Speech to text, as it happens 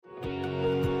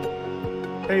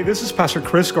Hey, this is Pastor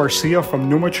Chris Garcia from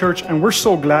Numa Church, and we're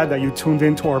so glad that you tuned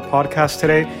into our podcast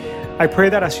today. I pray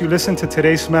that as you listen to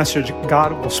today's message,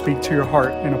 God will speak to your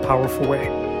heart in a powerful way.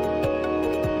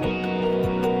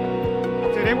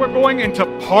 Today we're going into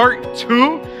part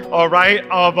 2,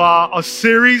 of a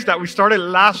series that we started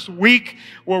last week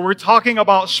where we're talking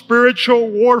about spiritual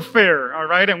warfare,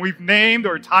 and we've named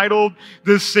or titled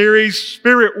this series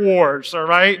Spirit Wars,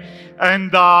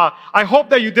 and I hope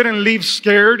that you didn't leave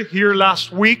scared here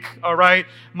last week,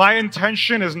 My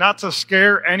intention is not to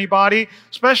scare anybody,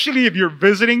 especially if you're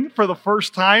visiting for the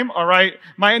first time,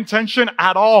 My intention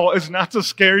at all is not to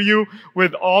scare you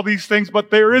with all these things,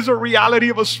 but there is a reality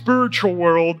of a spiritual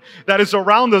world that is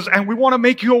around us, and we want to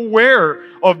make you aware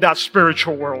of that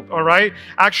spiritual world,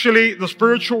 Actually, the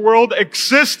spiritual world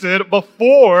existed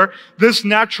before this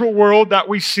natural world that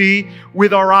we see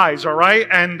with our eyes,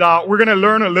 And we're going to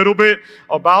learn a little bit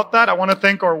about that. I want to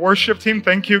thank our worship team.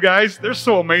 Thank you guys. They're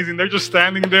so amazing. They're just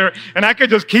standing there, and I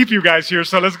could just keep you guys here.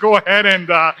 So let's go ahead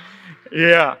and, I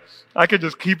could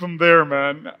just keep them there,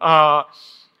 man.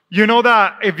 You know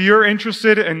that if you're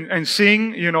interested in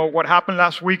seeing, what happened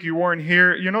last week, you weren't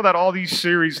here. You know that all these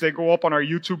series, they go up on our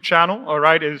YouTube channel,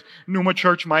 is Numa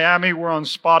Church Miami. We're on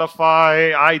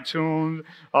Spotify, iTunes,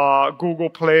 Google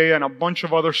Play, and a bunch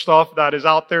of other stuff that is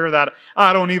out there that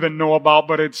I don't even know about,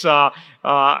 but it's,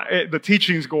 the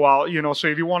teachings go out, so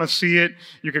if you want to see it,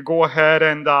 you could go ahead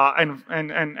and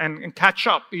catch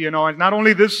up, and not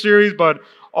only this series, but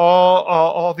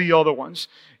all the other ones.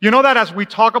 You know that as we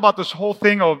talk about this whole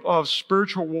thing of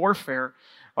spiritual warfare,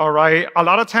 a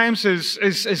lot of times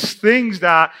is things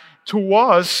that to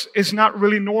us is not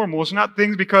really normal. It's not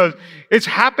things because it's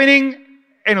happening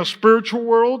in a spiritual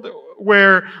world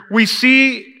where we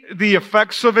see the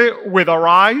effects of it with our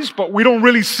eyes, but we don't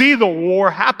really see the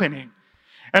war happening.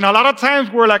 And a lot of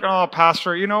times we're like, oh,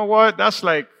 Pastor, you know what? That's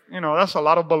like, that's a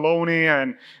lot of baloney.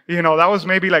 And, that was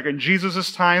maybe like in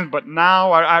Jesus' times, but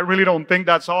now I really don't think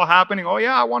that's all happening. Oh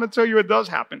yeah, I want to tell you it does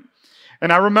happen.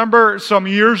 And I remember some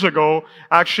years ago,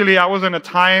 actually, I was in a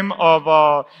time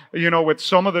of, with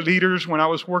some of the leaders when I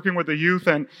was working with the youth,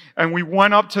 and we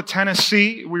went up to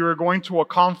Tennessee. We were going to a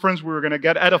conference. We were going to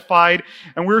get edified,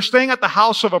 and we were staying at the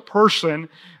house of a person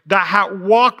that had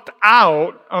walked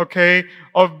out,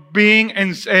 of being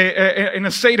in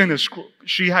a Satanist group.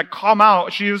 She had come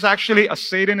out. She was actually a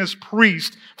Satanist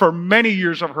priest for many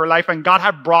years of her life, and God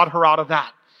had brought her out of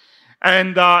that.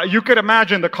 And you could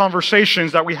imagine the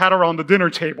conversations that we had around the dinner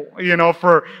table,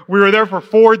 we were there for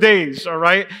 4 days,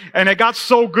 And it got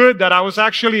so good that I was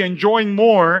actually enjoying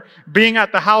more being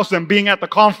at the house than being at the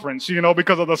conference,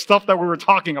 because of the stuff that we were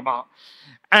talking about.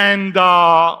 And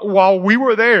while we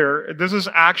were there, this is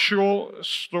actual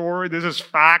story, this is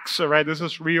facts, this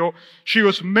is real. She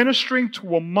was ministering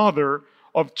to a mother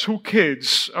of 2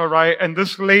 kids, And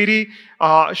this lady,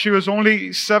 she was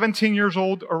only 17 years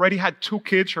old, already had 2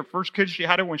 kids. Her first kid, she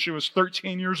had it when she was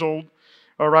 13 years old,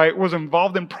 was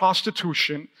involved in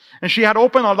prostitution. And she had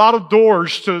opened a lot of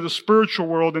doors to the spiritual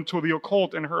world and to the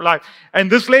occult in her life.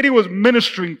 And this lady was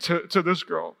ministering to this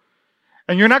girl.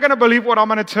 And you're not going to believe what I'm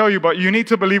going to tell you, but you need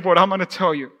to believe what I'm going to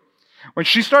tell you. When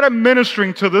she started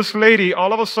ministering to this lady,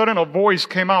 all of a sudden a voice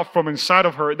came out from inside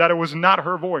of her that it was not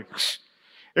her voice.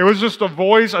 It was just a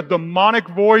voice, a demonic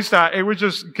voice that it would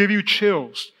just give you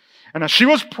chills. And as she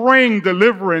was praying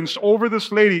deliverance over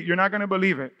this lady, you're not going to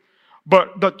believe it,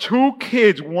 but the 2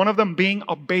 kids, one of them being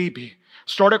a baby,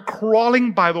 started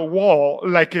crawling by the wall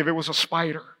like if it was a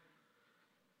spider.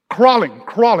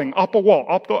 Crawling up a wall,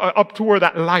 up to where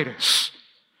that light is.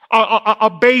 A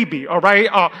baby, an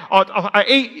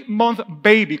 8-month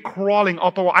baby crawling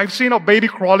up a wall. I've seen a baby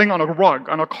crawling on a rug,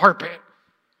 on a carpet,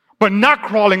 but not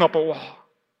crawling up a wall.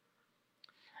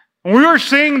 When we were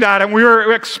seeing that and we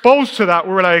were exposed to that,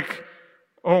 we were like,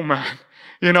 oh man.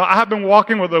 I have been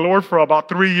walking with the Lord for about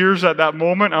 3 years at that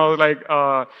moment. I was like,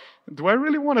 do I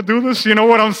really want to do this? You know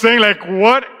what I'm saying? Like,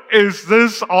 what is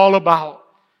this all about?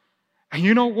 And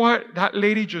you know what? That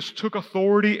lady just took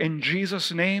authority in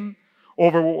Jesus' name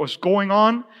over what was going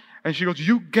on. And she goes,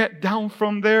 you get down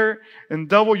from there, and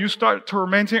devil, you start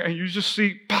tormenting, and you just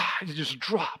see, you just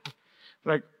drop.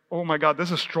 Like, oh my God,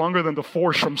 this is stronger than the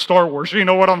Force from Star Wars. You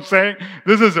know what I'm saying?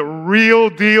 This is a real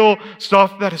deal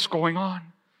stuff that is going on.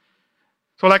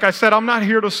 So like I said, I'm not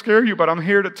here to scare you, but I'm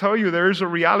here to tell you there is a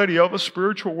reality of a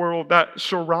spiritual world that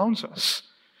surrounds us.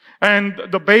 And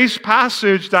the base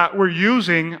passage that we're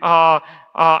using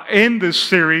in this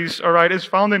series, is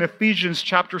found in Ephesians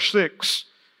chapter 6.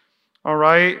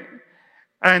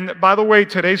 And by the way,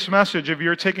 today's message, if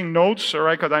you're taking notes,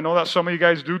 because I know that some of you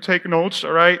guys do take notes,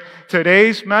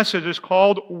 today's message is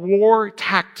called War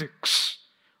Tactics.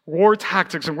 War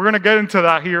tactics, and we're going to get into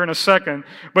that here in a second.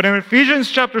 But in Ephesians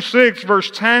chapter 6,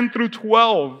 verse 10 through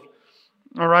 12,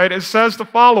 all right, it says the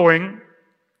following.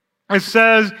 It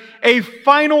says, a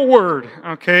final word.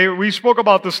 Okay, we spoke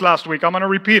about this last week. I'm going to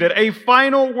repeat it. A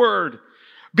final word.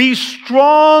 Be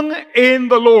strong in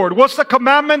the Lord. What's the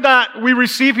commandment that we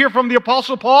receive here from the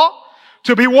Apostle Paul?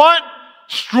 To be what?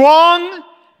 Strong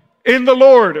in the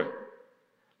Lord.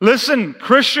 Listen,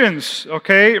 Christians,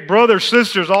 okay, brothers,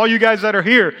 sisters, all you guys that are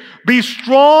here, be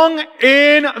strong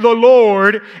in the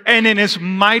Lord and in His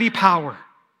mighty power.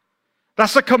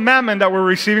 That's the commandment that we're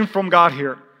receiving from God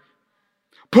here.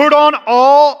 Put on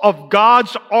all of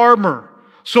God's armor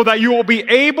so that you will be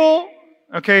able,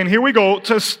 okay, and here we go,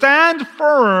 to stand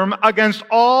firm against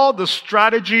all the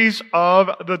strategies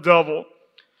of the devil.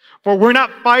 For we're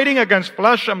not fighting against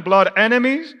flesh and blood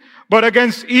enemies, but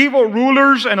against evil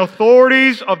rulers and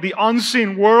authorities of the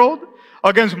unseen world,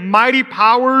 against mighty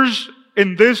powers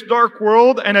in this dark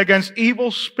world, and against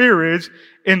evil spirits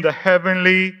in the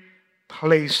heavenly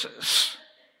places.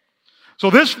 So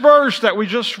this verse that we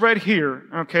just read here,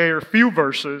 okay, or a few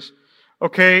verses,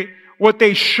 okay, what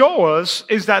they show us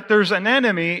is that there's an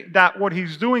enemy that what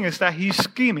he's doing is that he's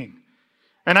scheming.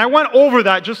 And I went over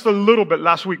that just a little bit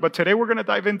last week, but today we're going to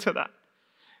dive into that.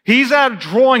 He's at a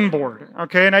drawing board,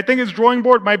 okay, and I think his drawing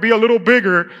board might be a little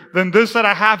bigger than this that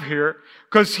I have here,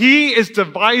 because he is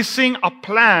devising a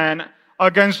plan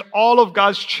against all of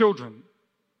God's children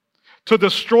to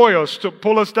destroy us, to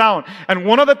pull us down. And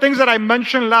one of the things that I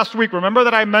mentioned last week, remember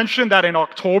that I mentioned that in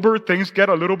October things get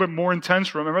a little bit more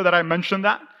intense? Remember that I mentioned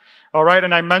that? All right,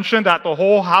 and I mentioned that the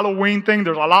whole Halloween thing,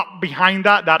 there's a lot behind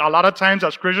that a lot of times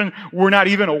as Christians we're not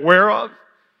even aware of.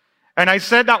 And I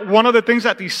said that one of the things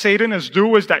that these Satanists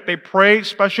do is that they pray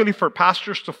especially for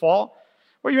pastors to fall.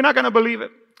 Well, you're not going to believe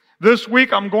it. This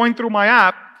week I'm going through my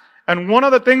app, and one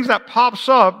of the things that pops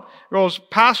up goes,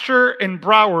 pastor in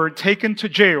Broward taken to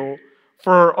jail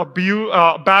for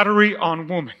battery on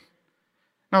woman.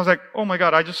 And I was like, oh my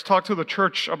God, I just talked to the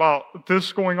church about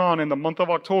this going on in the month of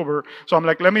October. So I'm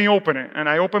like, let me open it. And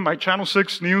I opened my Channel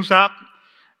 6 News app,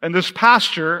 and this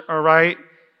pastor, all right,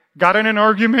 got in an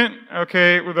argument,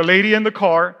 okay, with a lady in the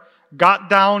car, got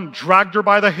down, dragged her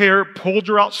by the hair, pulled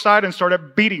her outside, and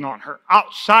started beating on her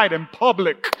outside in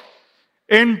public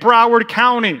in Broward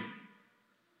County.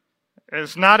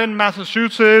 It's not in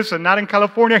Massachusetts and not in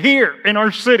California, here in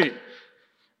our city.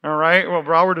 All right, well,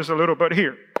 Broward is a little bit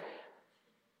here.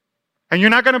 And you're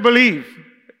not going to believe,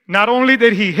 not only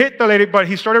did he hit the lady, but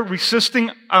he started resisting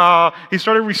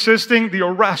the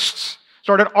arrests,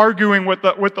 started arguing with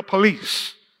the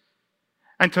police.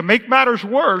 And to make matters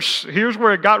worse, here's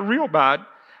where it got real bad.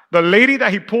 The lady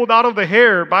that he pulled out of the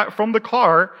hair from the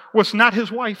car was not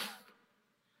his wife.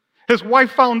 His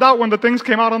wife found out when the things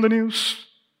came out on the news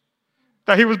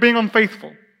that he was being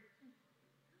unfaithful.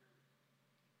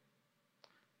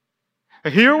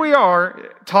 Here we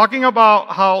are talking about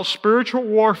how spiritual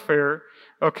warfare,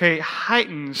 okay,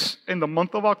 heightens in the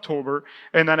month of October,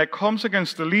 and then it comes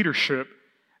against the leadership.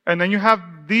 And then you have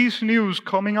these news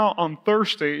coming out on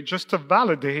Thursday just to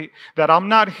validate that I'm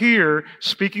not here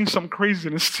speaking some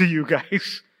craziness to you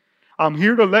guys. I'm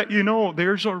here to let you know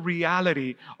there's a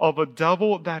reality of a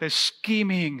devil that is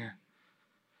scheming.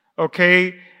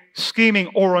 Okay? Scheming,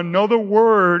 or another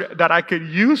word that I could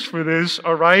use for this,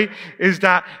 all right, is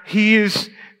that he is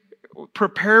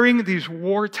preparing these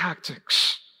war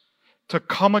tactics to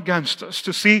come against us,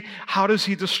 to see how does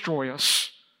he destroy us.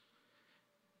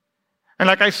 And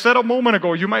like I said a moment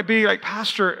ago, you might be like,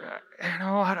 Pastor,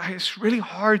 it's really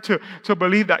hard to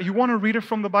believe that. You want to read it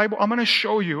from the Bible? I'm going to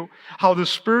show you how the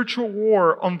spiritual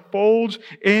war unfolds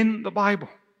in the Bible.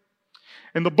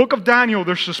 In the book of Daniel,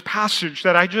 there's this passage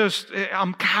that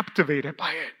I'm captivated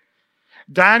by it.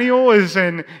 Daniel is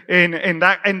in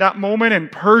that moment in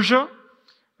Persia.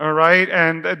 All right,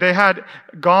 and they had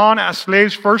gone as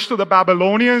slaves first to the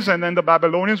Babylonians, and then the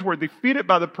Babylonians were defeated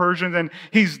by the Persians, and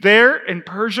he's there in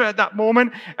Persia at that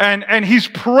moment, and he's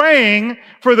praying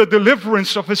for the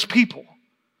deliverance of his people.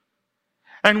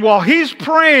 And while he's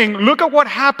praying, look at what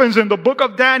happens in the book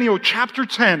of Daniel, chapter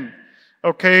 10,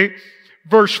 okay,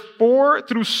 verse 4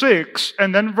 through 6,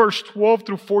 and then verse 12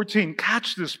 through 14.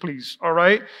 Catch this, please, all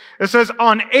right? It says,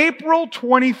 on April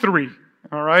 23,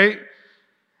 all right,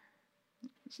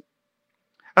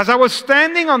 as I was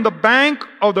standing on the bank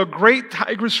of the great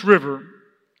Tigris River,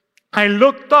 I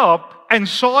looked up and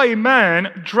saw a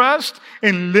man dressed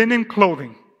in linen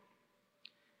clothing,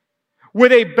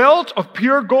 with a belt of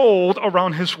pure gold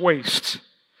around his waist.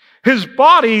 His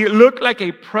body looked like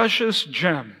a precious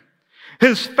gem.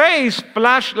 His face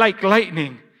flashed like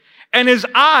lightning, and his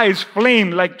eyes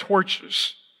flamed like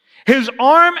torches. His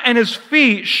arm and his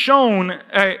feet shone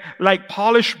like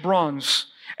polished bronze,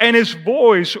 and his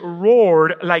voice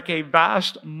roared like a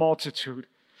vast multitude.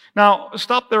 Now,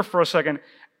 stop there for a second.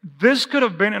 This could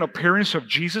have been an appearance of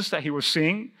Jesus that he was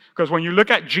seeing, because when you look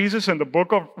at Jesus in the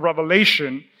book of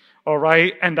Revelation, all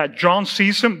right, and that John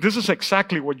sees him, this is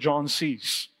exactly what John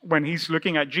sees when he's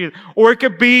looking at Jesus. Or it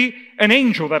could be an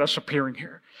angel that is appearing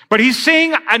here. But he's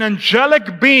seeing an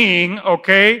angelic being,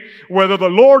 okay, whether the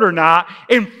Lord or not,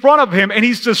 in front of him, and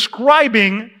he's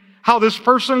describing how this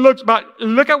person looks. But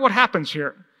look at what happens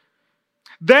here.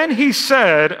 Then he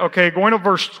said, okay, going to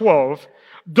verse 12,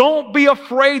 "Don't be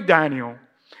afraid, Daniel.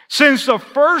 Since the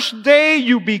first day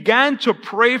you began to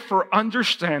pray for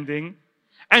understanding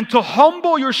and to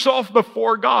humble yourself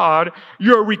before God,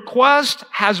 your request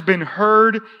has been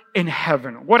heard in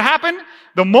heaven." What happened?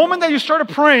 The moment that you started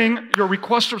praying, your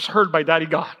request was heard by Daddy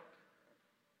God.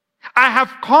 I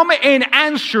have come in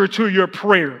answer to your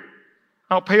prayer.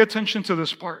 Now pay attention to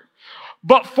this part.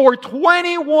 But for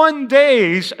 21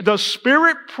 days, the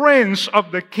spirit prince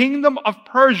of the kingdom of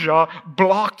Persia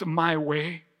blocked my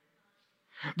way.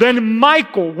 Then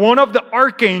Michael, one of the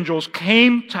archangels,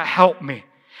 came to help me.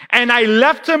 And I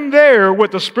left him there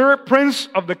with the spirit prince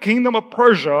of the kingdom of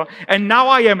Persia. And now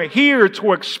I am here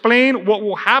to explain what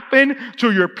will happen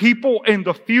to your people in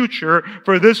the future.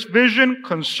 For this vision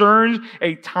concerns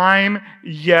a time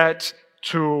yet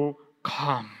to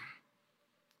come.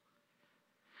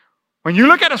 When you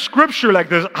look at a scripture like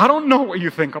this, I don't know what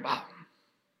you think about.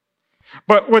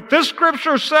 But what this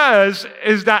scripture says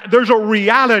is that there's a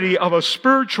reality of a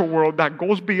spiritual world that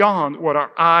goes beyond what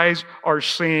our eyes are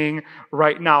seeing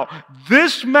right now.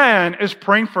 This man is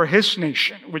praying for his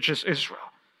nation, which is Israel.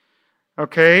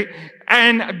 Okay?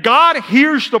 And God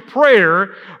hears the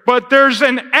prayer, but there's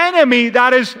an enemy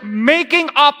that is making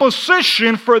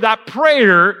opposition for that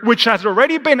prayer, which has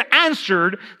already been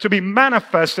answered, to be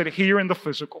manifested here in the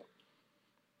physical.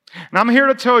 And I'm here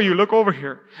to tell you, look over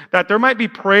here, that there might be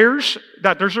prayers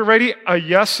that there's already a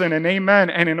yes and an amen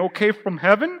and an okay from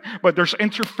heaven, but there's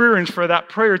interference for that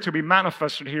prayer to be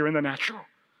manifested here in the natural.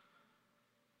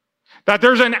 That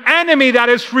there's an enemy that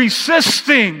is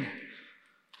resisting.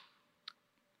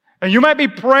 And you might be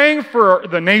praying for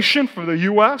the nation, for the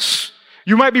U.S.,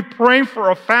 you might be praying for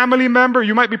a family member.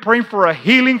 You might be praying for a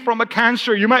healing from a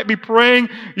cancer. You might be praying,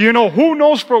 who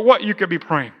knows for what you could be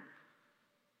praying.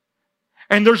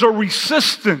 And there's a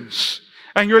resistance.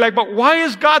 And you're like, but why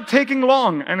is God taking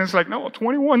long? And it's like, no,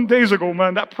 21 days ago,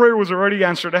 man, that prayer was already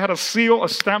answered. It had a seal, a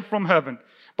stamp from heaven.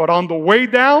 But on the way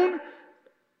down,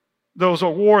 there was a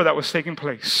war that was taking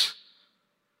place.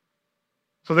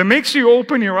 So that makes you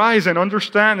open your eyes and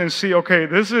understand and see, okay,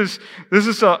 this is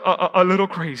a little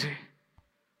crazy.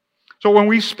 So when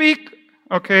we speak,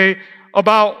 okay,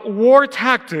 about war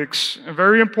tactics,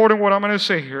 very important what I'm going to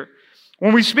say here.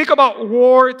 When we speak about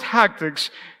war tactics,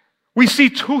 we see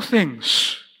two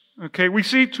things. Okay, we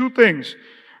see two things.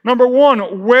 Number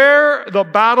one, where the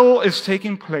battle is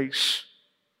taking place.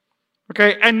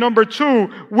 Okay, and number two,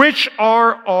 which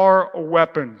are our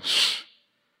weapons?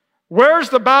 Where's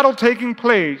the battle taking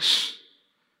place?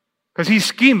 Because he's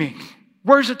scheming.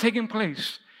 Where's it taking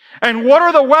place? And what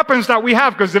are the weapons that we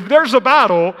have? Because if there's a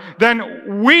battle,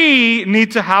 then we need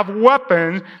to have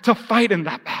weapons to fight in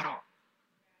that battle.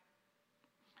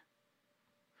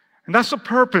 And that's the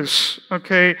purpose,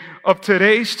 okay, of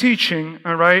today's teaching,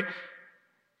 all right,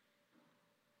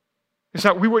 is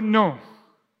that we would know,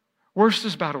 where's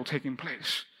this battle taking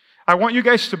place? I want you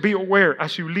guys to be aware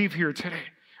as you leave here today,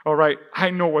 all right,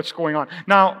 I know what's going on.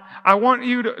 Now, I want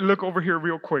you to look over here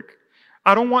real quick.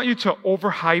 I don't want you to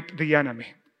overhype the enemy.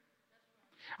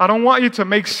 I don't want you to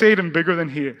make Satan bigger than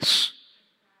he is,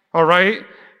 all right?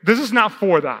 This is not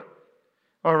for that,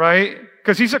 all right,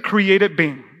 because he's a created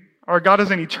being. Our God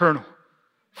is an eternal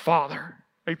Father,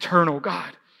 eternal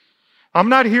God. I'm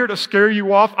not here to scare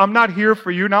you off. I'm not here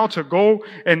for you now to go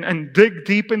and dig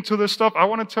deep into this stuff. I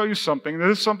want to tell you something.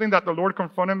 This is something that the Lord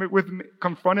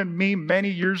confronted me many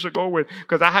years ago with,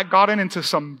 because I had gotten into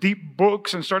some deep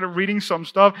books and started reading some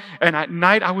stuff. And at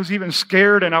night I was even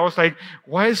scared, and I was like,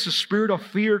 why is the spirit of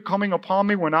fear coming upon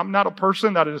me when I'm not a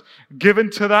person that is given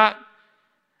to that?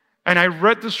 And I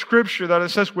read the scripture that it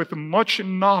says, with much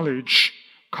knowledge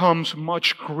comes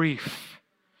much grief.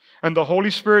 And the Holy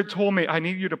Spirit told me, I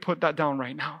need you to put that down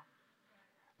right now.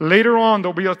 Later on,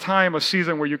 there'll be a time, a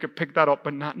season where you can pick that up,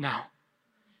 but not now.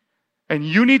 And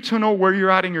you need to know where you're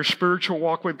at in your spiritual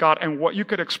walk with God and what you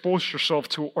could expose yourself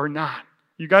to or not.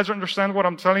 You guys understand what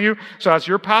I'm telling you? So as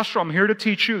your pastor, I'm here to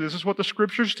teach you. This is what the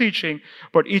scripture's teaching.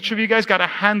 But each of you guys got to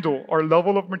handle our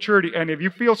level of maturity. And if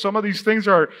you feel some of these things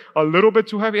are a little bit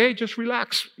too heavy, hey, just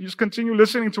relax. You just continue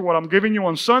listening to what I'm giving you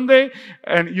on Sunday.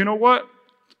 And you know what?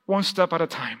 One step at a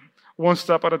time. One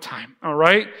step at a time. All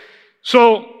right?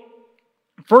 So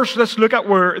first, let's look at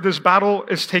where this battle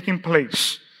is taking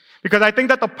place. Because I think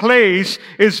that the place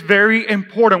is very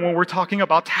important when we're talking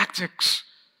about tactics.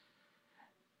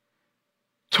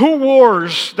 Two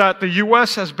wars that the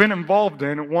U.S. has been involved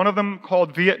in, one of them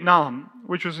called Vietnam,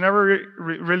 which was never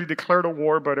really declared a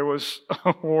war, but it was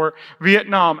a war,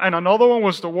 Vietnam. And another one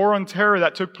was the war on terror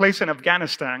that took place in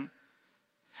Afghanistan.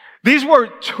 These were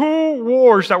two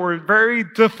wars that were very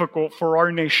difficult for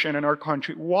our nation and our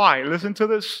country. Why? Listen to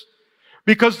this.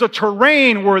 Because the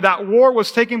terrain where that war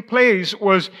was taking place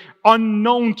was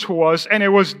unknown to us, and it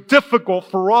was difficult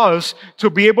for us to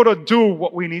be able to do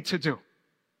what we need to do.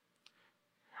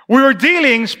 We were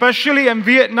dealing, especially in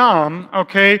Vietnam,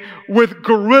 okay, with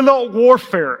guerrilla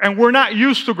warfare. And we're not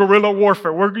used to guerrilla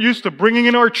warfare. We're used to bringing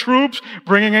in our troops,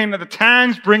 bringing in the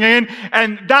tanks,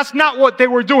 and that's not what they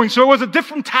were doing. So it was a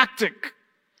different tactic.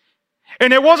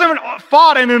 And it wasn't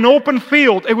fought in an open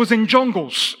field. It was in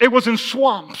jungles. It was in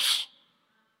swamps.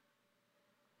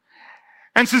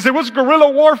 And since it was guerrilla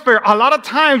warfare, a lot of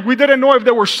times we didn't know if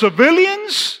they were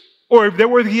civilians or if they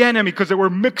were the enemy because they were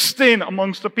mixed in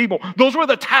amongst the people. Those were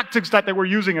the tactics that they were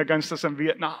using against us in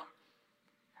Vietnam.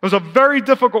 It was a very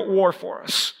difficult war for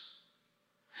us.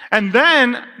 And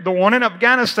then the one in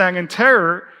Afghanistan in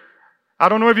terror, I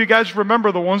don't know if you guys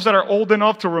remember, the ones that are old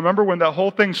enough to remember when that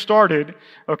whole thing started,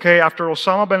 okay, after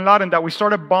Osama bin Laden, that we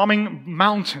started bombing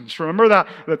mountains. Remember that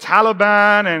the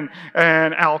Taliban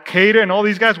and Al-Qaeda and all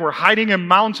these guys were hiding in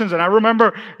mountains. And I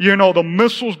remember, the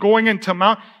missiles going into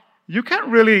mountains. You can't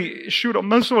really shoot a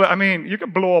missile. I mean, you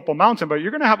can blow up a mountain, but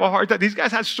you're going to have a hard time. These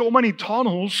guys had so many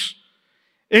tunnels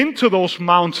into those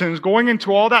mountains, going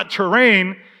into all that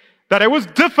terrain, that it was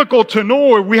difficult to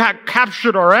know if we had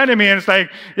captured our enemy. And it's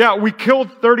like, yeah, we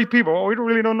killed 30 people. Oh, we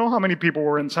really don't know how many people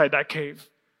were inside that cave.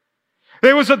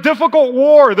 It was a difficult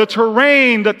war. The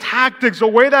terrain, the tactics, the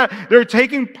way that they're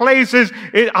taking place a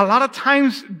lot of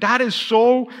times that is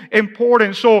so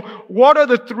important. So what are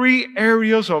the three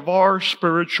areas of our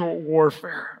spiritual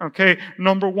warfare? Okay,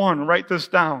 number one, write this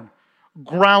down.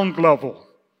 Ground level.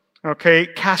 Okay,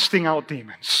 casting out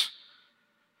demons.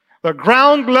 The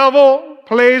ground level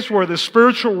place where the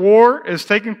spiritual war is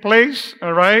taking place,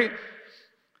 all right?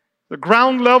 The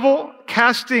ground level,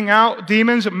 casting out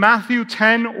demons, Matthew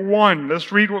 10:1.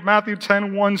 Let's read what Matthew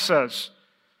 10:1 says.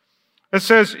 It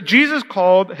says, Jesus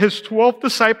called his 12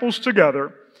 disciples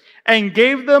together and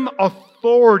gave them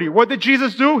authority. What did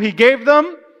Jesus do? He gave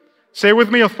them, say with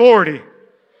me, authority.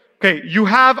 Okay, you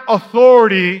have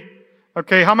authority.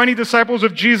 Okay, how many disciples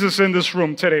of Jesus in this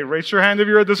room today? Raise your hand if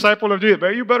you're a disciple of Jesus.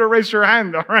 But you better raise your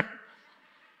hand, all right?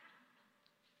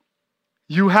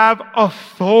 You have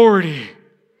authority.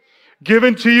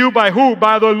 Given to you by who?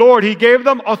 By the Lord. He gave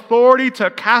them authority to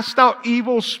cast out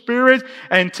evil spirits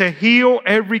and to heal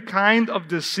every kind of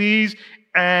disease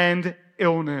and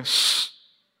illness.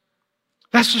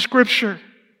 That's the scripture.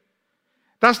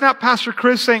 That's not Pastor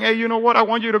Chris saying, hey, you know what? I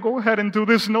want you to go ahead and do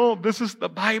this. No, this is the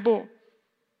Bible.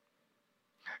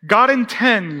 God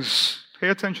intends, pay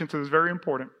attention to this, very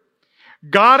important.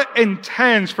 God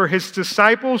intends for his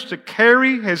disciples to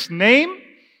carry his name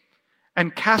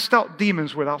and cast out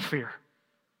demons without fear.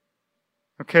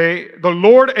 Okay? The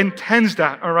Lord intends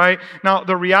that, all right? Now,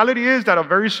 the reality is that a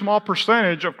very small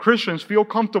percentage of Christians feel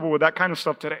comfortable with that kind of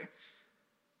stuff today.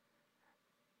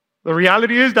 The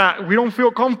reality is that we don't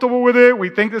feel comfortable with it. We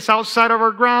think it's outside of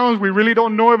our grounds. We really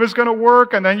don't know if it's going to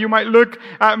work. And then you might look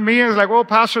at me and it's like, well,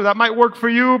 Pastor, that might work for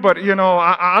you, but,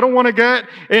 I don't want to get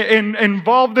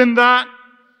involved in that.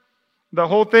 The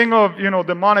whole thing of,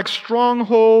 demonic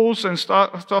strongholds and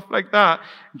stuff like that.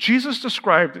 Jesus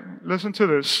described, listen to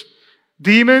this,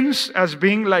 demons as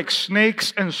being like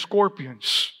snakes and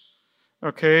scorpions.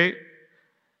 Okay?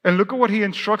 And look at what he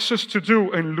instructs us to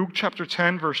do in Luke chapter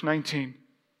 10, verse 19.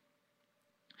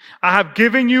 I have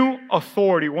given you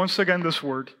authority. Once again, this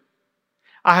word.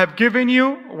 I have given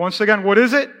you, once again, what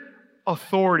is it?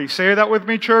 Authority. Say that with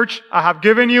me, church. I have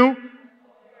given you.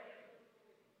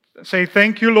 Say,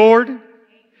 thank you, Lord,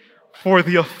 for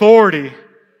the authority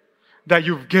that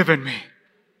you've given me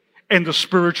in the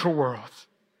spiritual world.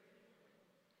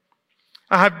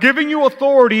 I have given you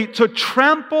authority to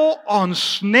trample on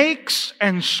snakes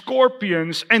and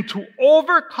scorpions and to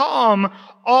overcome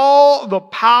all the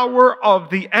power of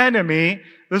the enemy.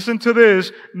 Listen to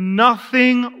this.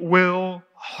 Nothing will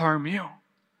harm you.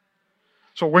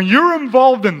 So when you're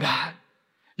involved in that,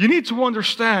 You need to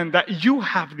understand that you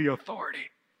have the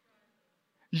authority.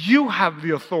 You have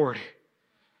the authority.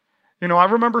 You know, I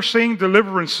remember seeing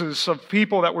deliverances of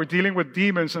people that were dealing with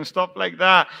demons and stuff like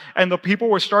that, and the people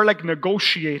would start like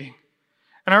negotiating.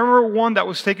 And I remember one that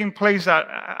was taking place that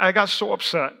I got so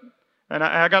upset. And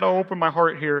I got to open my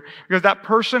heart here, because that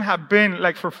person had been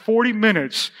like for 40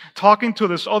 minutes talking to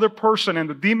this other person, and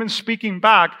the demon speaking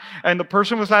back, and the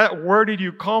person was like, where did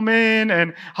you come in?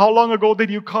 And how long ago did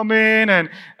you come in? And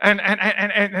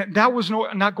that was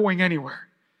not going anywhere.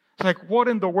 It's like, what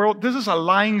in the world? This is a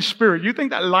lying spirit. You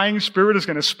think that lying spirit is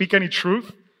going to speak any truth?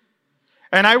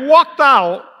 And I walked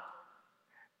out,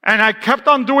 and I kept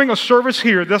on doing a service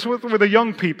here. That's with the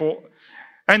young people.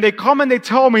 And they come and they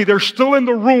tell me they're still in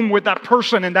the room with that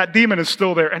person and that demon is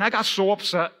still there. And I got so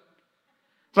upset.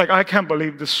 It's like, I can't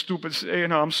believe this stupid,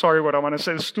 I'm sorry what I want to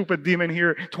say, this stupid demon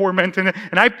here tormenting it.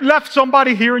 And I left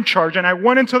somebody here in charge, and I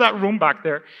went into that room back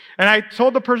there. And I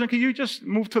told the person, can you just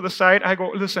move to the side? I go,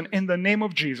 listen, in the name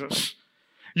of Jesus,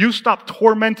 you stop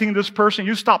tormenting this person.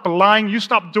 You stop lying. You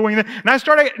stop doing that. And I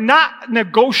started not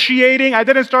negotiating. I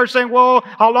didn't start saying, well,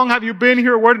 how long have you been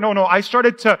here? No. I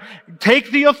started to take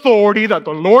the authority that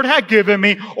the Lord had given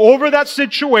me over that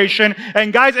situation.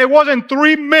 And guys, it wasn't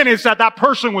 3 minutes that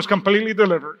person was completely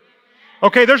delivered.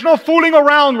 Okay, there's no fooling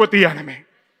around with the enemy.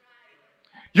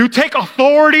 You take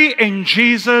authority in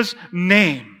Jesus'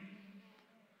 name.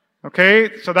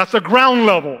 Okay, so that's the ground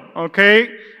level. Okay.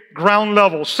 Ground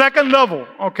level. Second level,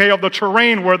 okay, of the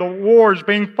terrain where the war is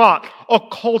being fought.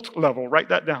 Occult level. Write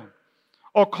that down.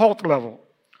 Occult level.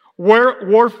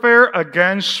 Warfare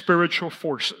against spiritual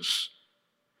forces.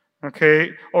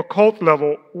 Okay. Occult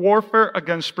level. Warfare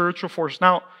against spiritual forces.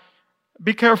 Now,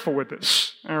 be careful with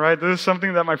this. All right. This is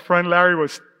something that my friend Larry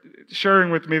was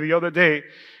sharing with me the other day.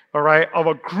 All right. Of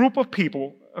a group of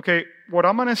people. Okay. What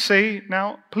I'm going to say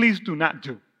now, please do not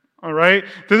do. All right?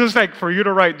 This is like for you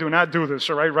to write, do not do this,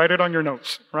 all right? Write it on your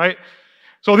notes, right?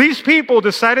 So these people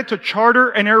decided to charter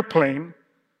an airplane,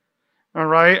 all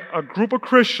right, a group of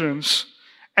Christians,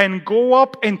 and go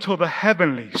up into the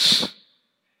heavenlies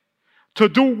to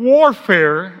do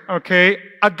warfare, okay,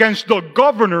 against the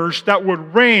governors that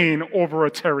would reign over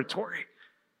a territory.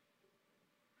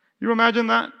 You imagine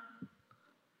that?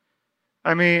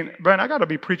 I mean, Ben, I got to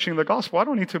be preaching the gospel. I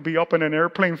don't need to be up in an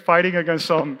airplane fighting against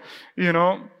some,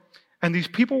 And these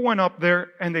people went up there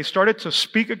and they started to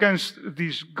speak against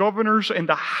these governors in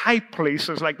the high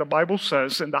places, like the Bible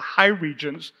says, in the high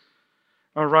regions.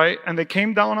 All right? And they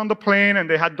came down on the plane and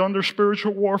they had done their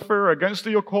spiritual warfare against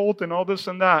the occult and all this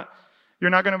and that.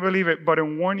 You're not going to believe it, but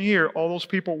in 1 year, all those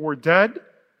people were dead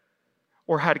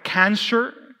or had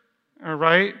cancer. All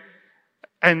right?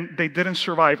 And they didn't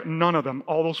survive. None of them.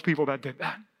 All those people that did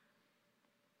that.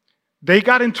 They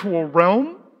got into a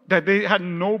realm that they had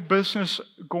no business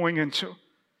going into.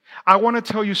 I want to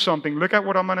tell you something. Look at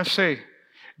what I'm going to say.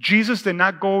 Jesus did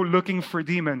not go looking for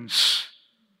demons.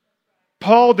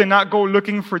 Paul did not go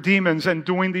looking for demons and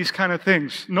doing these kind of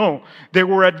things. No, they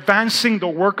were advancing the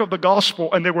work of the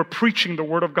gospel and they were preaching the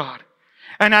word of God.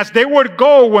 And as they would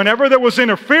go, whenever there was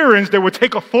interference, they would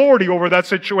take authority over that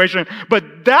situation.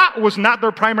 But that was not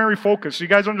their primary focus. You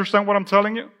guys understand what I'm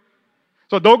telling you?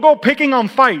 So don't go picking on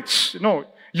fights. No.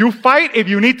 You fight if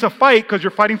you need to fight because you're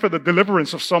fighting for the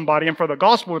deliverance of somebody and for the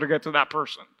gospel to get to that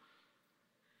person.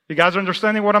 You guys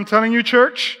understanding what I'm telling you,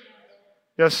 church?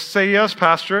 Yes, say yes,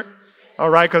 Pastor. All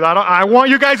right, because I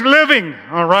want you guys living,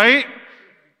 all right?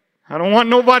 I don't want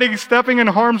nobody stepping in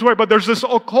harm's way, but there's this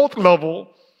occult level.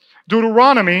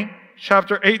 Deuteronomy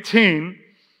chapter 18,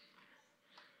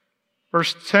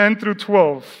 verse 10 through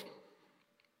 12.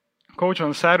 Coach,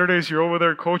 on Saturdays, you're over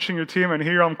there coaching your team, and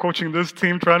here I'm coaching this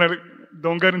team trying to...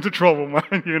 Don't get into trouble,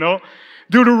 man,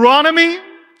 Deuteronomy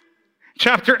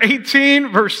chapter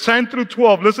 18, verse 10 through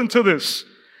 12. Listen to this.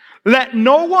 Let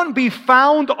no one be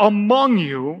found among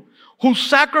you who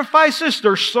sacrifices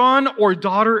their son or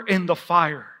daughter in the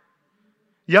fire.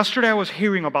 Yesterday I was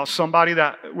hearing about somebody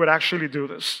that would actually do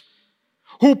this.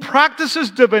 Who practices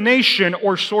divination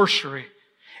or sorcery,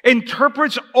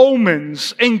 interprets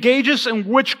omens, engages in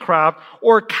witchcraft,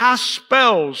 or casts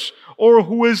spells, or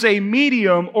who is a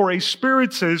medium or a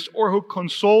spiritist, or who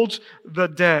consults the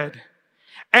dead.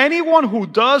 Anyone who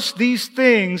does these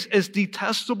things is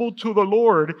detestable to the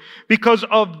Lord. Because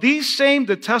of these same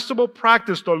detestable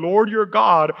practice, the Lord your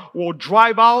God will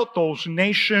drive out those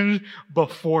nations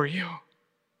before you.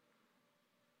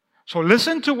 So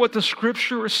listen to what the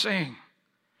scripture is saying.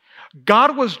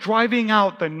 God was driving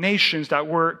out the nations that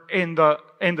were in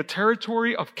the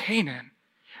territory of Canaan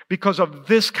because of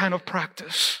this kind of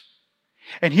practice.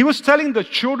 And he was telling the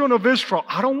children of Israel,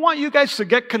 I don't want you guys to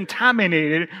get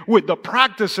contaminated with the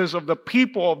practices of the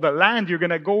people of the land you're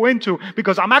going to go into,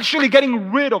 because I'm actually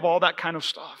getting rid of all that kind of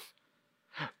stuff.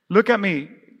 Look at me,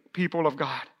 people of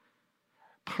God.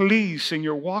 Please, in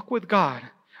your walk with God,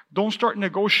 don't start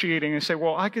negotiating and say,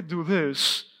 well, I could do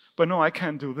this, but no, I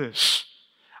can't do this.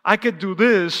 I could do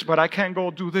this, but I can't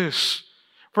go do this.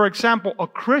 For example, a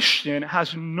Christian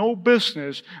has no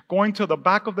business going to the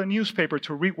back of the newspaper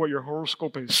to read what your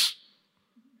horoscope is.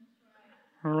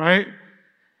 All right?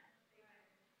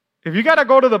 If you got to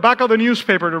go to the back of the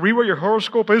newspaper to read what your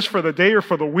horoscope is for the day or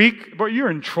for the week, but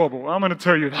you're in trouble. I'm going to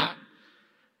tell you that.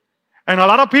 And a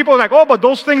lot of people are like, oh, but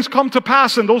those things come to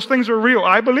pass and those things are real.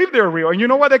 I believe they're real. And you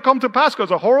know why they come to pass?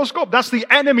 Because a horoscope, that's the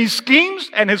enemy's schemes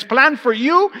and his plan for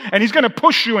you, and he's going to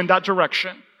push you in that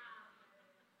direction.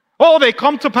 Oh, they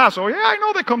come to pass. Oh, yeah, I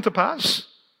know they come to pass.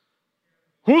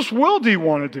 Whose will do you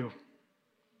want to do?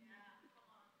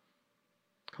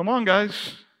 Come on,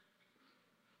 guys.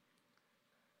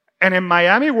 And in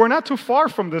Miami, we're not too far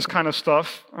from this kind of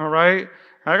stuff, all right?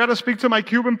 I got to speak to my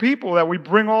Cuban people that we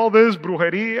bring all this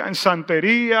brujeria and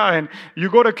santeria, and you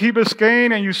go to Key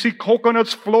Biscayne and you see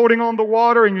coconuts floating on the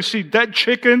water and you see dead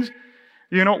chickens.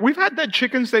 You know, we've had dead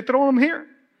chickens, they throw them here.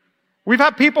 We've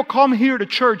had people come here to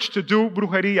church to do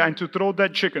brujeria and to throw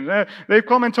dead chickens. They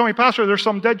come and tell me, Pastor, there's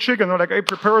some dead chicken. They're like, hey,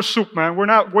 prepare a soup, man. We're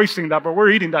not wasting that, but we're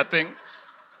eating that thing.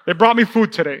 They brought me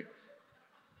food today.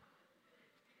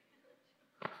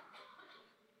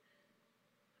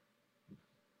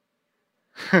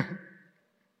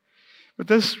 But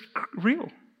this is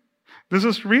real. This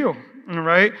is real,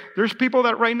 right? There's people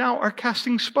that right now are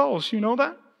casting spells. You know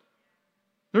that?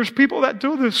 There's people that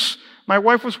do this. My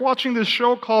wife was watching this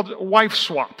show called Wife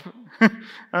Swap.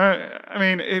 I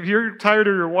mean, if you're tired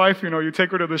of your wife, you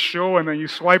take her to the show and then you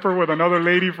swipe her with another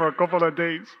lady for a couple of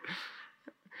days.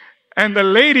 And the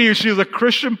lady, she's a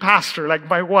Christian pastor, like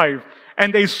my wife.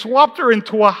 And they swapped her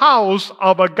into a house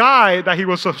of a guy that he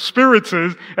was a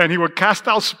spiritist and he would cast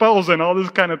out spells and all this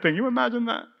kind of thing. You imagine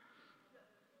that?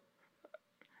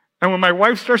 And when my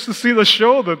wife starts to see the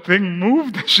show, the thing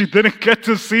moved. She didn't get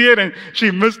to see it and she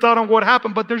missed out on what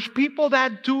happened. But there's people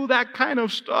that do that kind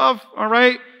of stuff, all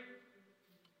right?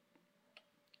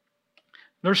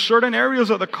 There's certain areas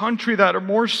of the country that are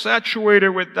more saturated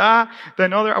with that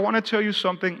than other. I want to tell you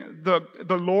something. The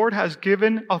Lord has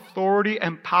given authority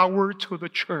and power to the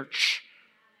church.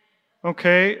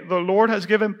 Okay? The Lord has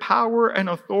given power and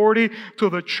authority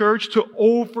to the church to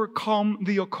overcome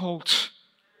the occult.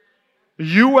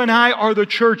 You and I are the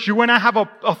church. You and I have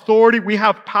authority. We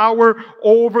have power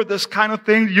over this kind of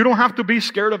thing. You don't have to be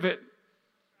scared of it.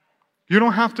 You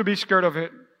don't have to be scared of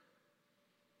it.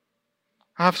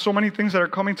 I have so many things that are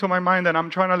coming to my mind that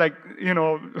I'm trying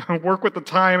to work with the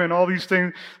time and all these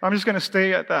things. I'm just going to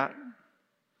stay at that.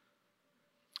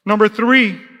 Number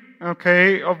 3,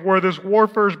 okay, of where this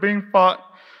warfare is being fought,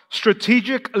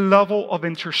 strategic level of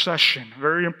intercession.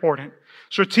 Very important.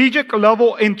 Strategic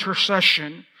level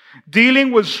intercession.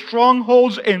 Dealing with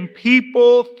strongholds in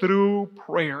people through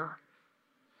prayer.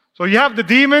 So you have the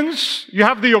demons, you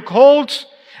have the occult,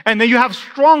 and then you have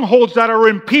strongholds that are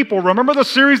in people. Remember the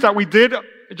series that we did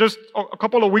just a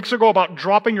couple of weeks ago about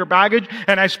dropping your baggage?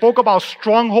 And I spoke about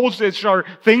strongholds, which are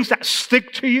things that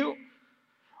stick to you.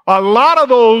 A lot of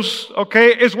those,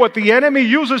 okay, is what the enemy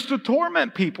uses to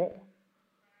torment people.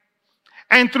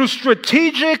 And through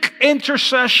strategic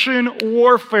intercession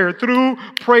warfare, through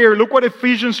prayer. Look what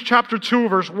Ephesians chapter 2,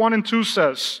 verse 1 and 2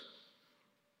 says.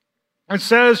 It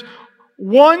says,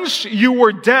 once you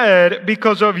were dead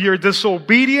because of your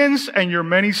disobedience and your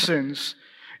many sins.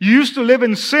 You used to live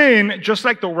in sin just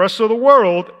like the rest of the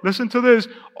world. Listen to this.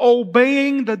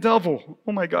 Obeying the devil.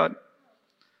 Oh my God.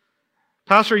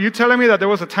 Pastor, are you telling me that there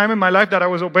was a time in my life that I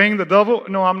was obeying the devil?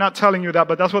 No, I'm not telling you that,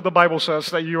 but that's what the Bible says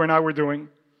that you and I were doing.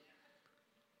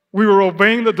 We were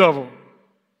obeying the devil.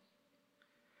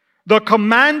 The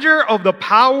commander of the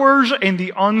powers in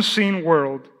the unseen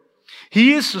world.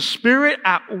 He is the spirit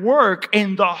at work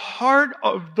in the heart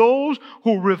of those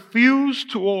who refuse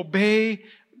to obey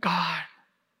God.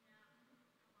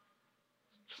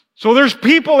 So there's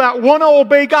people that want to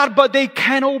obey God, but they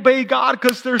can't obey God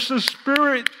because there's a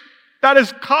spirit that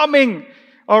is coming.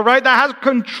 All right, that has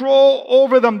control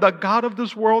over them. The God of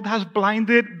this world has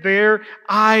blinded their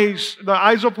eyes. The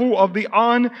eyes of who? Of the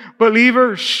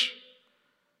unbelievers.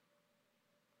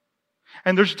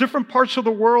 And there's different parts of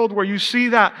the world where you see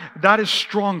that is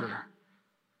stronger.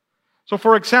 So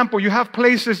for example, you have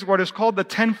places what is called the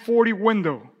 1040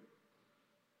 window.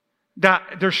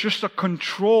 That there's just a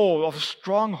control of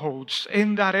strongholds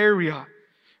in that area.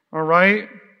 All right?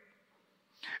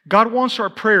 God wants our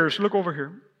prayers. Look over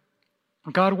here.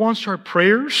 God wants our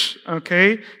prayers,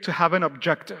 okay, to have an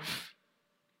objective.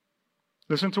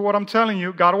 Listen to what I'm telling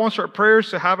you. God wants our prayers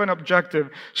to have an objective.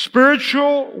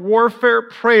 Spiritual warfare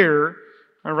prayer,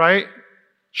 all right,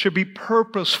 should be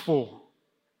purposeful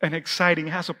and exciting.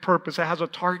 It has a purpose. It has a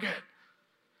target.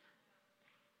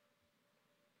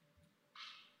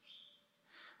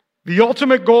 The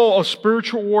ultimate goal of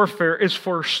spiritual warfare is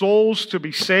for souls to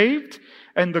be saved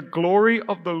and the glory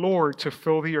of the Lord to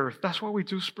fill the earth. That's why we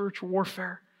do spiritual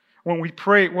warfare. When we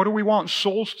pray, what do we want?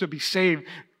 Souls to be saved.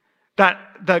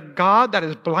 That God that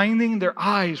is blinding their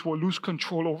eyes will lose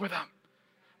control over them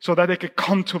so that they could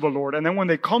come to the Lord. And then when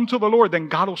they come to the Lord, then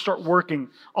God will start working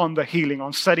on the healing,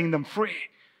 on setting them free,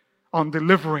 on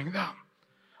delivering them,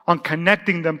 on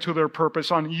connecting them to their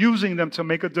purpose, on using them to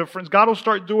make a difference. God will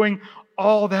start doing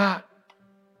all that.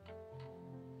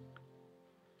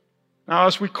 Now,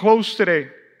 as we close today,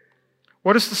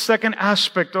 what is the second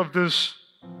aspect of this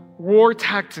war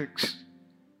tactics?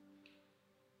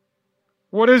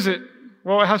 What is it?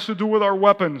 Well, it has to do with our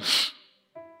weapons.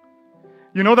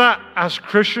 You know that as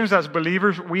Christians, as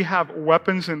believers, we have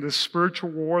weapons in this spiritual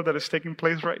war that is taking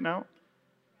place right now?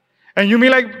 And you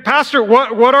mean like, Pastor,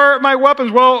 what are my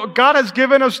weapons? Well, God has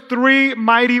given us 3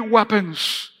 mighty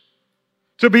weapons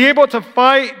to be able to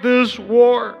fight this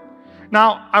war.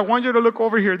 Now, I want you to look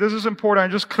over here. This is important.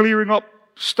 I'm just clearing up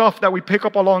stuff that we pick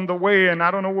up along the way, and I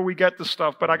don't know where we get this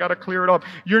stuff, but I got to clear it up.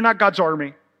 You're not God's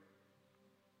army.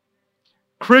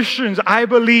 Christians, I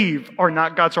believe, are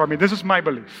not God's army. This is my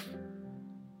belief.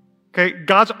 Okay,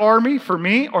 God's army for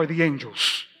me are the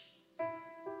angels.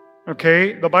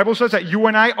 Okay, the Bible says that you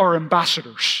and I are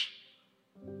ambassadors.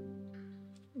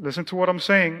 Listen to what I'm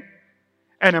saying.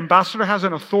 An ambassador has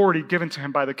an authority given to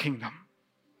him by the kingdom.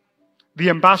 The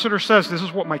ambassador says, this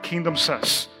is what my kingdom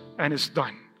says, and it's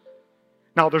done.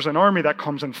 Now, there's an army that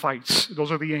comes and fights.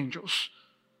 Those are the angels.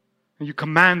 And you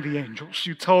command the angels.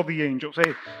 You tell the angels,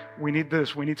 hey, we need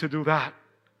this, we need to do that.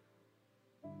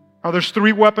 Now, there's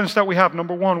 3 weapons that we have.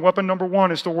 Weapon number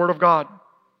one is the Word of God.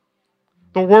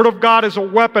 The Word of God is a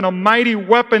weapon, a mighty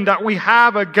weapon that we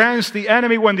have against the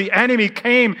enemy when the enemy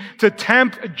came to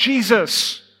tempt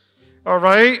Jesus. All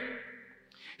right?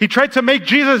 He tried to make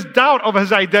Jesus doubt of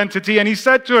his identity, and he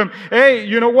said to him, hey,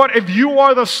 you know what? If you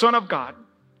are the Son of God,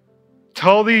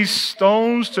 tell these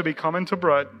stones to become into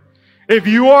bread. If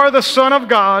you are the Son of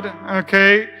God,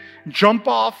 okay, jump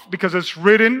off, because it's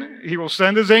written, He will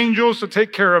send His angels to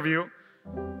take care of you.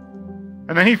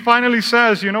 And then He finally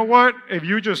says, you know what? If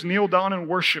you just kneel down and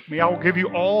worship me, I will give you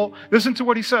all, listen to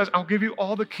what He says, I'll give you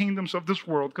all the kingdoms of this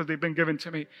world because they've been given to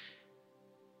me.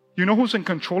 You know who's in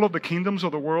control of the kingdoms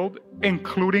of the world,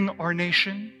 including our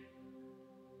nation?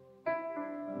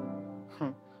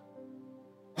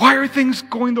 Why are things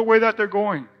going the way that they're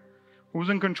going? Who's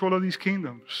in control of these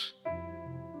kingdoms?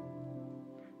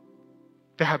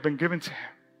 They have been given to Him.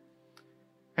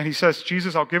 And He says,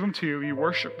 Jesus, I'll give them to you. You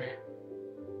worship me.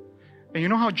 And you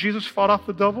know how Jesus fought off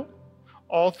the devil?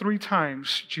 All 3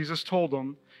 times, Jesus told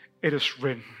them, it is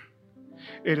written.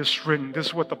 It is written. This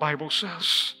is what the Bible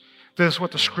says. This is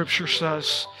what the Scripture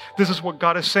says. This is what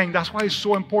God is saying. That's why it's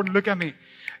so important. Look at me.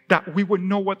 That we would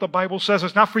know what the Bible says.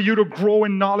 It's not for you to grow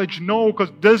in knowledge. No, because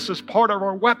this is part of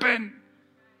our weapon.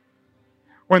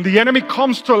 When the enemy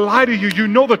comes to lie to you, you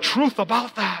know the truth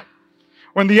about that.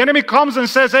 When the enemy comes and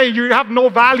says, hey, you have no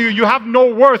value, you have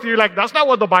no worth, you're like, that's not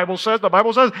what the Bible says. The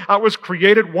Bible says, I was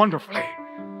created wonderfully.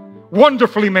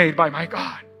 Wonderfully made by my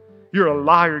God. You're a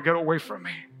liar. Get away from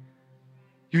me.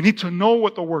 You need to know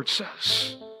what the Word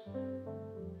says.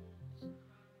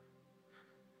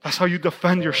 That's how you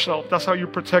defend yourself. That's how you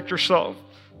protect yourself.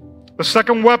 The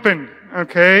second weapon,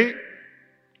 okay,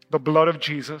 the blood of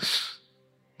Jesus.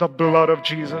 The blood of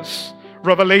Jesus.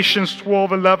 Revelations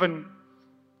 12:11.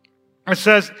 It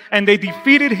says, and they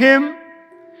defeated him,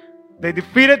 they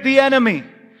defeated the enemy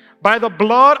by the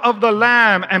blood of the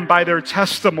Lamb and by their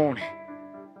testimony.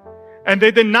 And they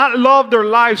did not love their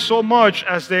lives so much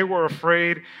as they were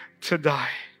afraid to die.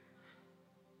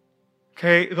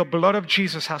 Okay, the blood of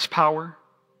Jesus has power.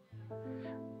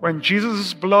 When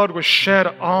Jesus' blood was shed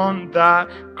on that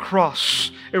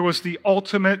cross, it was the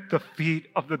ultimate defeat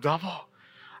of the devil.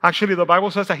 Actually, the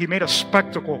Bible says that He made a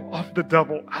spectacle of the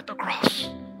devil at the cross.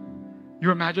 You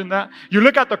imagine that? You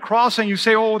look at the cross and you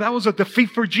say, oh, that was a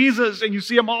defeat for Jesus. And you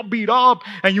see Him all beat up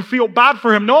and you feel bad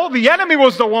for Him. No, the enemy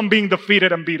was the one being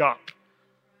defeated and beat up.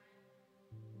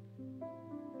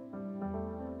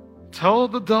 Tell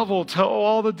the devil, tell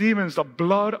all the demons, the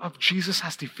blood of Jesus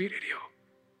has defeated you.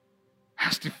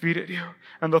 Has defeated you.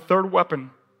 And the third weapon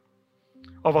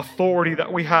of authority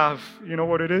that we have, you know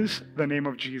what it is? The name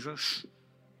of Jesus.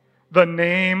 the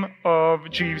name of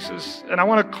Jesus. And I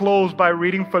want to close by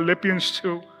reading Philippians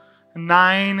 2,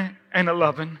 9 and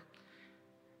 11.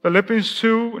 Philippians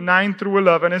 2, 9 through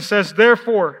 11. It says,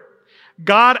 therefore,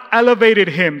 God elevated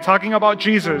him, talking about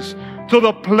Jesus, to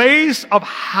the place of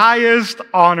highest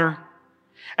honor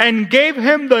and gave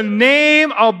him the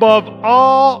name above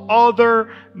all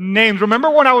other names. Remember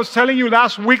when I was telling you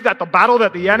last week that the battle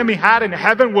that the enemy had in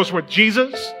heaven was with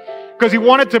Jesus? Because he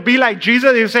wanted to be like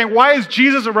Jesus. He was saying, why is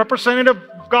Jesus a representative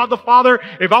of God the Father?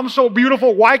 If I'm so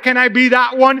beautiful, why can't I be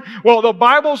that one? Well, the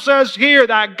Bible says here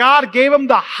that God gave him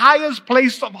the highest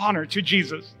place of honor to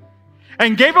Jesus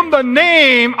and gave him the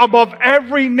name above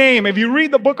every name. If you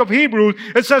read the book of Hebrews,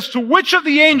 it says, to which of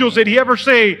the angels did he ever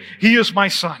say, he is my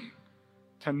son?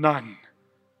 To none.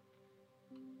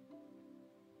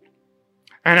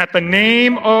 And at the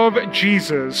name of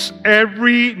Jesus,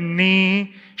 every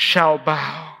knee shall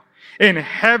bow, in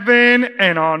heaven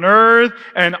and on earth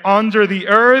and under the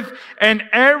earth, and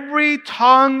every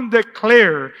tongue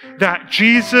declare that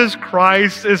Jesus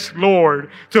Christ is Lord,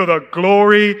 to the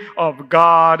glory of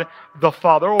God the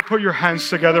Father. Oh, put your hands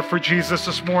together for Jesus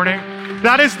this morning.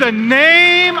 That is the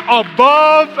name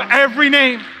above every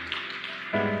name.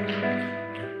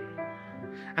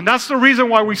 And that's the reason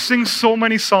why we sing so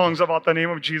many songs about the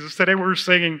name of Jesus. Today we were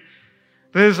singing,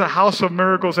 this is a house of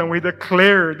miracles, and we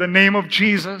declare the name of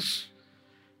Jesus.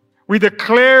 We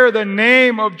declare the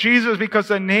name of Jesus because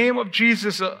the name of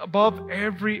Jesus is above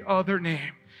every other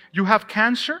name. You have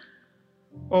cancer?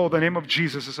 Oh, the name of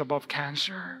Jesus is above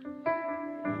cancer.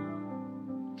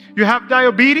 You have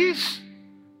diabetes?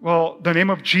 Well, the name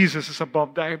of Jesus is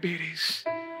above diabetes.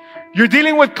 You're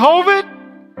dealing with COVID?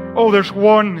 Oh, there's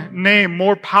one name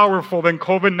more powerful than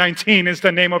COVID-19 is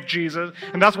the name of Jesus.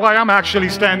 And that's why I'm actually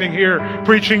standing here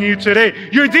preaching you today.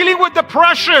 You're dealing with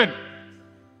depression.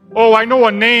 Oh, I know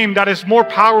a name that is more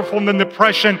powerful than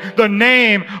depression. The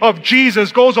name of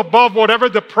Jesus goes above whatever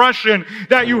depression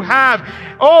that you have.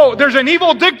 Oh, there's an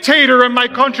evil dictator in my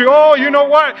country. Oh, you know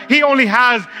what? He only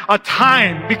has a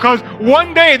time, because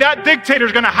one day that dictator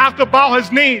is going to have to bow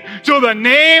his knee to the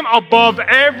name above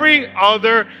every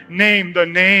other name, the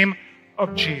name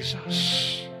of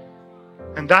Jesus.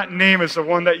 And that name is the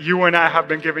one that you and I have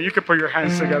been given. You can put your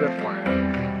hands together for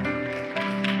it.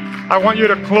 I want you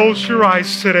to close your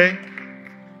eyes today.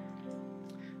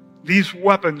 These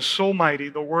weapons so mighty,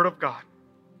 the Word of God,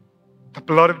 the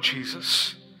blood of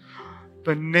Jesus,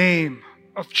 the name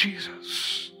of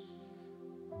Jesus.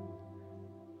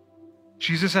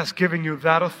 Jesus has given you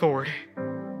that authority.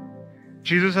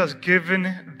 Jesus has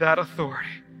given that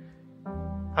authority.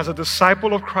 As a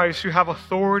disciple of Christ, you have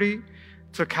authority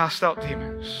to cast out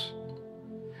demons.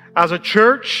 As a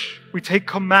church, we take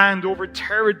command over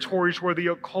territories where the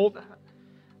occult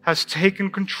has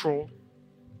taken control.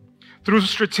 Through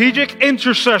strategic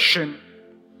intercession,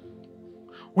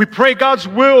 we pray God's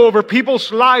will over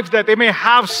people's lives that they may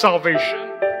have salvation.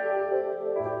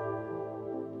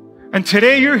 And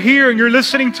today you're here and you're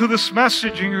listening to this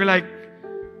message and you're like,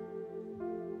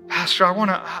 Pastor, I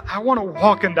want to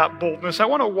walk in that boldness. I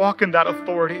want to walk in that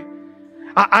authority.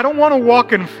 I don't want to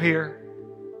walk in fear.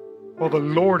 Well, the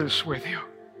Lord is with you.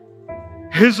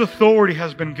 His authority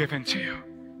has been given to you.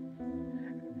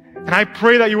 And I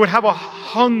pray that you would have a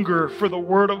hunger for the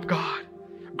Word of God.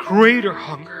 Greater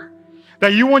hunger.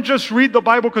 That you won't just read the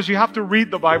Bible because you have to read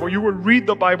the Bible. You would read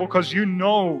the Bible because you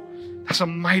know that's a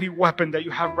mighty weapon that you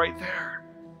have right there.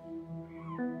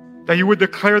 That you would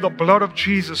declare the blood of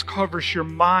Jesus covers your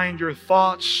mind, your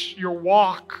thoughts, your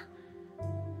walk.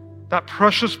 That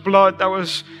precious blood that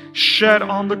was shed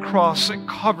on the cross, it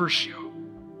covers you.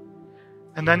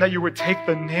 And then that you would take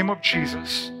the name of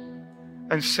Jesus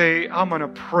and say, I'm going to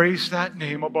praise that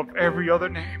name above every other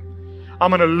name.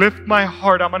 I'm going to lift my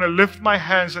heart, I'm going to lift my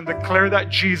hands and declare that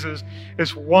Jesus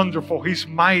is wonderful. He's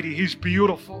mighty, He's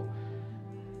beautiful.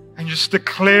 And just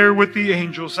declare with the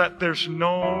angels that there's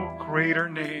no greater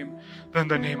name than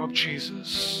the name of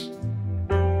Jesus.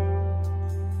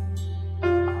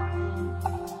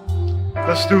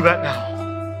 Let's do that now.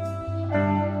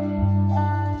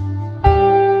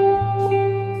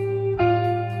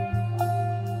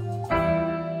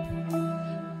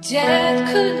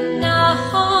 Death could not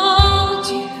hold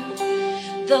you.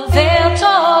 The veil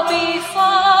tore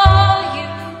before you.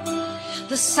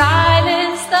 The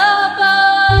silence, the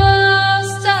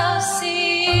burst of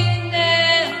sin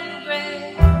and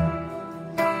grave.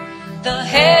 The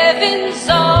heavens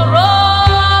are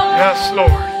roaring. Yes,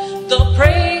 Lord. The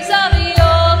praise of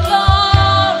your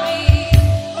glory.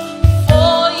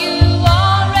 For you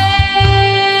are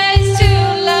raised to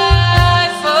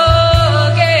life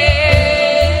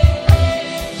again.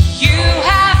 You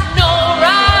have no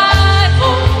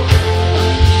rival.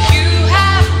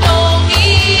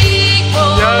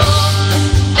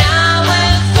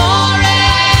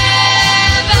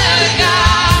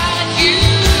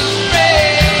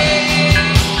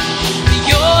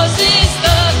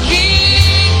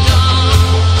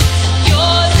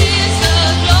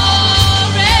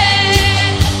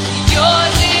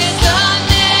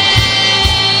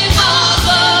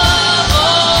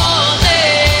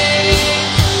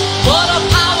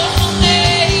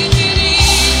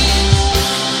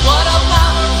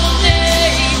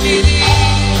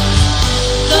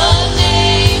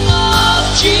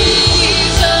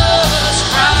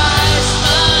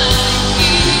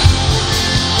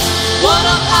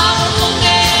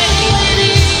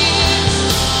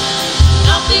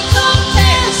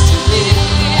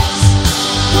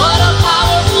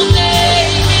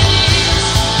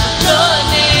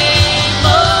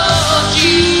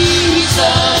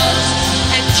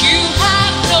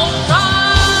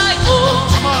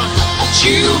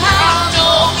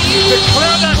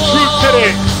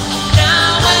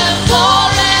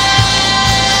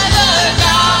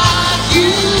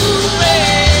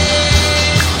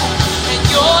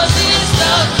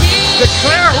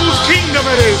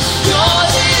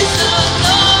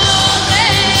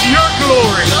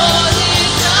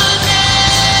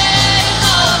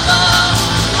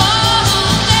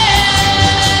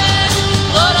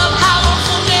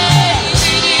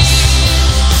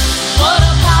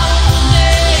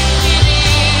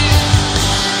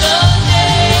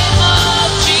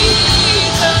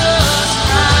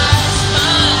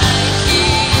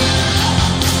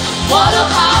 What a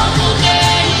powerful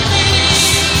name it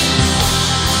is.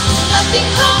 Nothing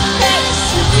compares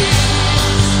to this.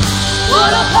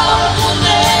 What a powerful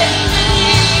name it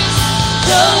is.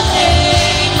 The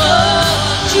name of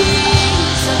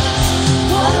Jesus.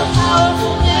 What a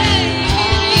powerful name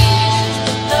it is.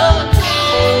 The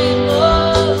name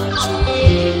of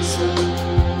Jesus.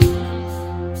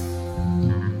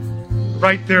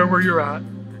 Right there where you're at.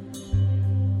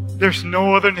 There's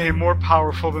no other name more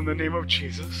powerful than the name of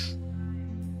Jesus.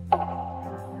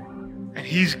 And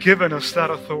He's given us that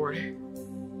authority.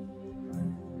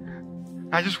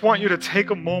 I just want you to take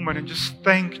a moment and just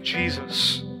thank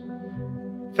Jesus.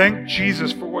 Thank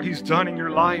Jesus for what He's done in your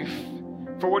life,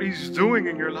 for what He's doing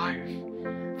in your life.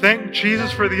 Thank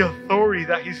Jesus for the authority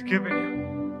that He's given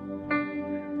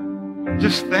you.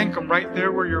 Just thank Him right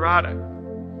there where you're at.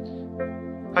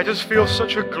 I just feel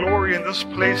such a glory in this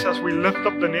place as we lift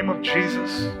up the name of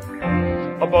Jesus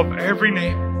above every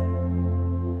name.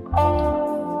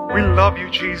 We love you,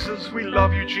 Jesus. We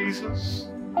love you, Jesus.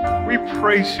 We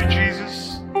praise you,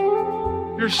 Jesus.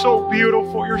 You're so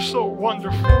beautiful. You're so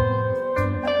wonderful.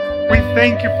 We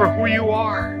thank you for who you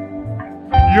are,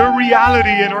 your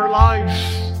reality in our lives,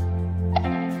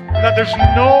 that there's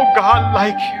no God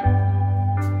like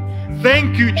you.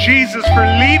 Thank you, Jesus, for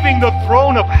leaving the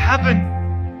throne of heaven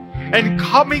and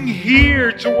coming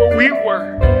here to where we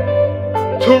were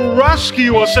to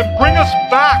rescue us and bring us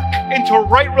back into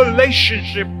right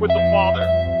relationship with the Father.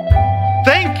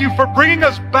 Thank you for bringing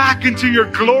us back into your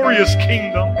glorious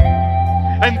kingdom.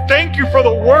 And thank you for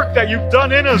the work that you've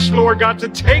done in us, Lord God, to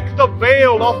take the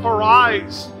veil off our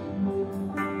eyes.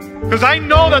 Because I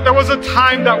know that there was a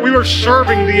time that we were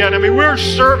serving the enemy. We were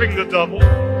serving the devil.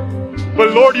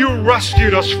 But Lord, you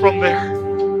rescued us from there.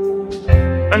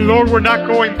 And Lord, we're not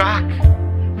going back.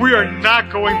 We are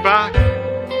not going back.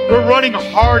 We're running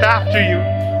hard after you.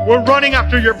 We're running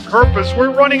after your purpose.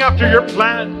 We're running after your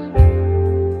plan.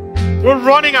 We're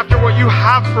running after what you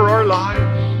have for our lives.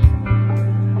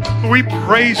 We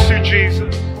praise you,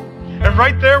 Jesus. And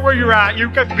right there where you're at, you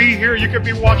could be here, you could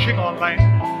be watching online.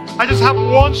 I just have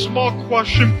one small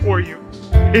question for you.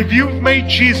 If you've made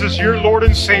Jesus your Lord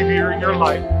and Savior in your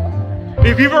life,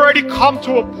 if you've already come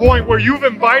to a point where you've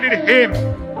invited Him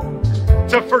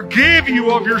to forgive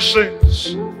you of your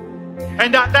sins,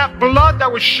 and that blood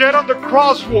that was shed on the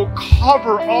cross will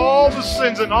cover all the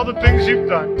sins and all the things you've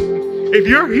done. If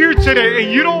you're here today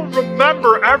and you don't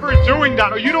remember ever doing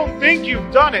that, or you don't think you've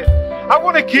done it, I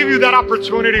want to give you that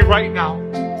opportunity right now.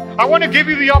 I want to give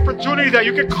you the opportunity that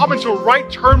you can come into right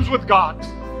terms with God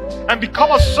and become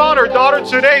a son or daughter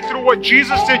today through what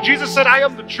Jesus did. Jesus said, I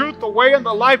am the truth, the way, and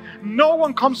the life. No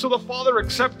one comes to the Father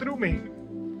except through me.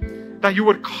 That you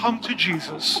would come to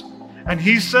Jesus. And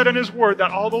He said in His word that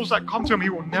all those that come to Him, He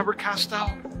will never cast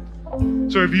out.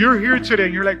 So if you're here today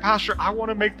and you're like, Pastor, I want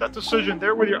to make that decision,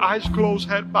 there with your eyes closed,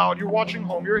 head bowed, you're watching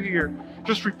home, you're here,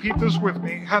 just repeat this with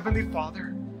me. Heavenly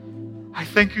Father, I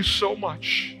thank you so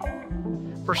much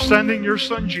for sending your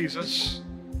Son Jesus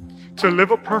to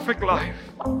live a perfect life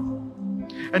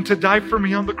and to die for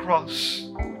me on the cross.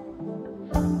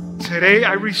 Today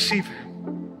I receive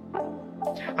Him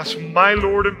as my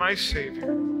Lord and my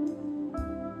Savior.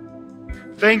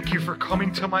 Thank you for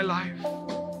coming to my life.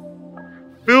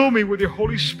 Fill me with your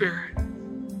Holy Spirit,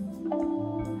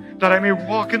 that I may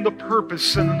walk in the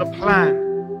purpose and in the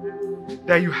plan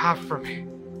that you have for me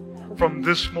from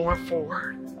this moment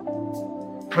forward.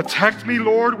 Protect me,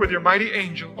 Lord, with your mighty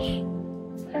angels,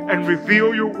 and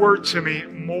reveal your word to me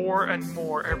more and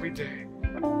more every day.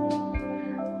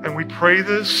 And we pray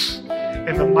this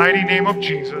in the mighty name of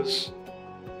Jesus.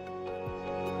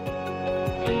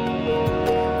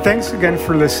 Thanks again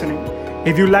for listening.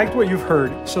 If you liked what you've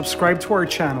heard, subscribe to our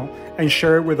channel and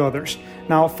share it with others.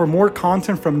 Now, for more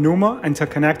content from Pneuma and to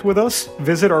connect with us,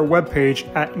 visit our webpage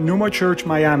at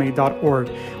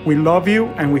pneumachurchmiami.org. We love you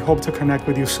and we hope to connect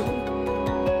with you soon.